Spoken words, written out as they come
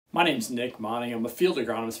My name's Nick Monnig. I'm a field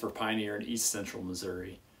agronomist for Pioneer in East Central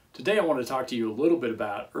Missouri. Today I want to talk to you a little bit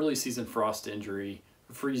about early season frost injury,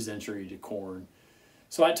 freeze injury to corn.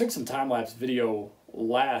 So I took some time-lapse video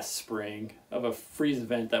last spring of a freeze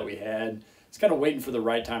event that we had. It's kind of waiting for the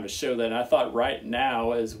right time to show that, and I thought right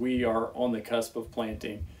now, as we are on the cusp of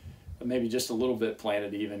planting, maybe just a little bit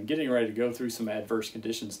planted even, getting ready to go through some adverse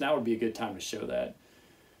conditions, now would be a good time to show that.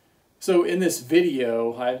 So in this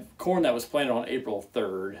video, I have corn that was planted on April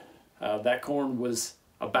 3rd. That corn was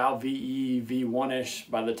about VE, V1-ish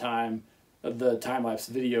by the time the time-lapse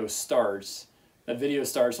video starts. That video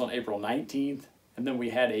starts on April 19th, and then we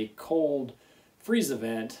had a cold freeze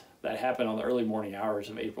event that happened on the early morning hours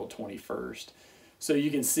of April 21st. So you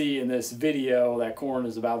can see in this video that corn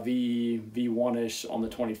is about VE, V1-ish on the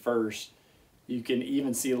 21st. You can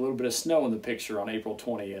even see a little bit of snow in the picture on April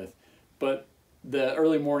 20th. But the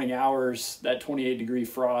early morning hours, that 28-degree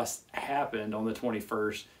frost happened on the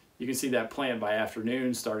 21st. You can see that plant by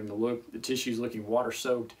afternoon starting to look, the tissue's looking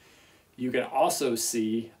water-soaked. You can also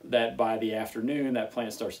see that by the afternoon, that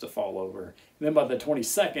plant starts to fall over. And then by the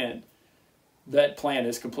 22nd, that plant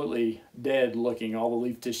is completely dead looking. All the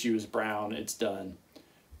leaf tissue is brown, it's done.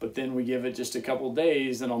 But then we give it just a couple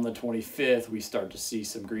days, and on the 25th, we start to see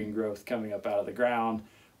some green growth coming up out of the ground.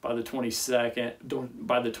 By the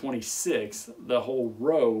 26th, the whole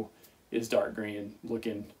row is dark green,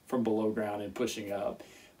 looking from below ground and pushing up.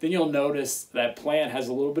 Then you'll notice that plant has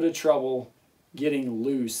a little bit of trouble getting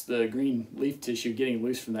loose, the green leaf tissue getting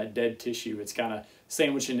loose from that dead tissue. It's kind of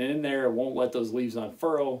sandwiching in there, it won't let those leaves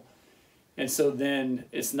unfurl. And so then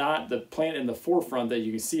it's not the plant in the forefront that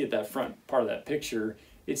you can see at that front part of that picture.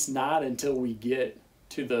 It's not until we get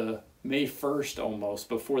to the May 1st almost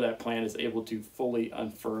before that plant is able to fully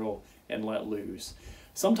unfurl and let loose.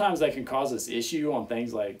 Sometimes that can cause us issue on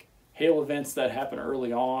things like hail events that happen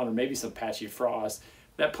early on, or maybe some patchy frost.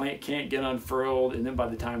 That plant can't get unfurled, and then by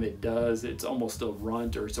the time it does, it's almost a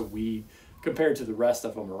runt or it's a weed compared to the rest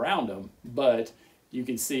of them around them. But you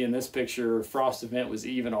can see in this picture, frost event was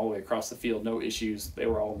even all the way across the field, no issues. They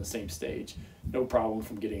were all in the same stage, no problem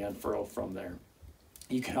from getting unfurled from there.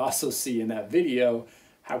 You can also see in that video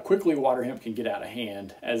how quickly water hemp can get out of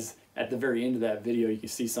hand, as at the very end of that video you can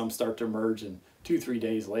see some start to emerge, and 2-3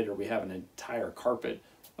 days later we have an entire carpet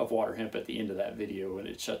of water hemp at the end of that video and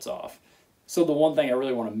it shuts off. So the one thing I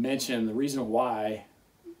really want to mention, the reason why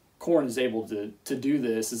corn is able to do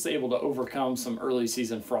this, is able to overcome some early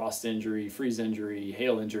season frost injury, freeze injury,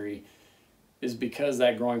 hail injury, is because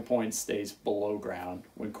that growing point stays below ground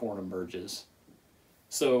when corn emerges.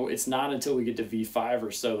 So it's not until we get to V5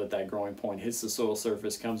 or so that that growing point hits the soil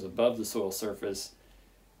surface, comes above the soil surface,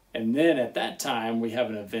 and then at that time we have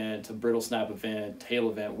an event, a brittle snap event, hail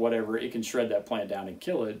event, whatever. It can shred that plant down and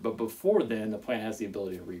kill it, but before then the plant has the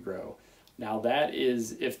ability to regrow. Now that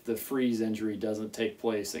is if the freeze injury doesn't take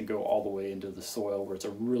place and go all the way into the soil where it's a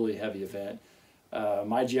really heavy event.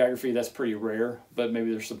 My geography, that's pretty rare, but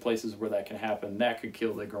maybe there's some places where that can happen. That could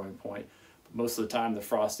kill the growing point. But most of the time the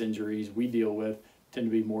frost injuries we deal with tend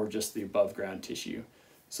to be more just the above ground tissue.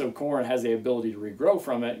 So corn has the ability to regrow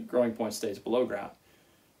from it, growing point stays below ground.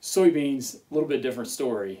 Soybeans, a little bit different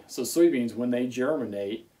story. So soybeans, when they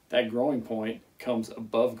germinate, that growing point comes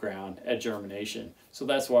above ground at germination. So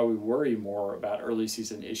that's why we worry more about early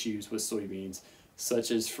season issues with soybeans,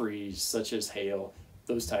 such as freeze, such as hail,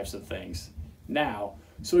 those types of things. Now,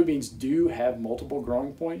 soybeans do have multiple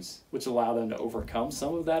growing points, which allow them to overcome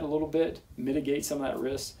some of that a little bit, mitigate some of that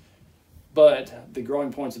risk. But the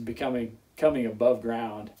growing points of coming above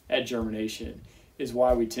ground at germination is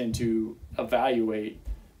why we tend to evaluate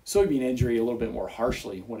soybean injury a little bit more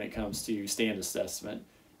harshly when it comes to stand assessment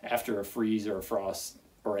after a freeze or a frost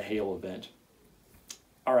or a hail event.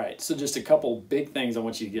 All right, so just a couple big things I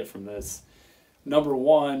want you to get from this. Number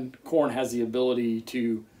one, corn has the ability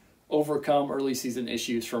to overcome early season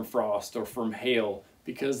issues from frost or from hail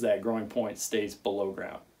because that growing point stays below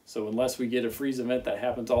ground. So unless we get a freeze event that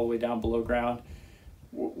happens all the way down below ground,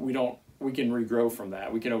 we can regrow from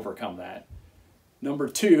that. We can overcome that. Number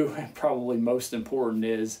two, and probably most important,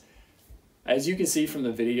 is as you can see from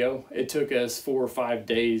the video, it took us 4 or 5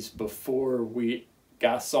 days before we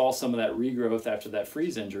saw some of that regrowth after that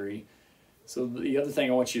freeze injury. So the other thing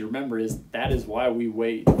I want you to remember is that is why we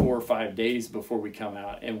wait 4 or 5 days before we come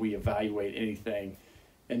out and we evaluate anything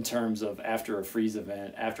in terms of after a freeze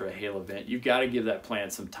event, after a hail event. You've got to give that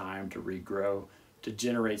plant some time to regrow, to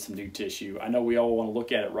generate some new tissue. I know we all want to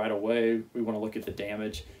look at it right away. We want to look at the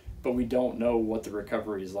damage, but we don't know what the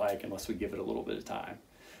recovery is like unless we give it a little bit of time.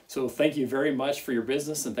 So thank you very much for your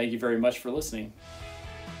business, and thank you very much for listening.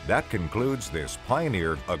 That concludes this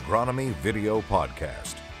Pioneer Agronomy video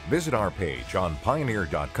podcast. Visit our page on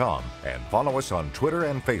Pioneer.com and follow us on Twitter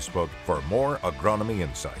and Facebook for more agronomy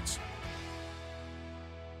insights.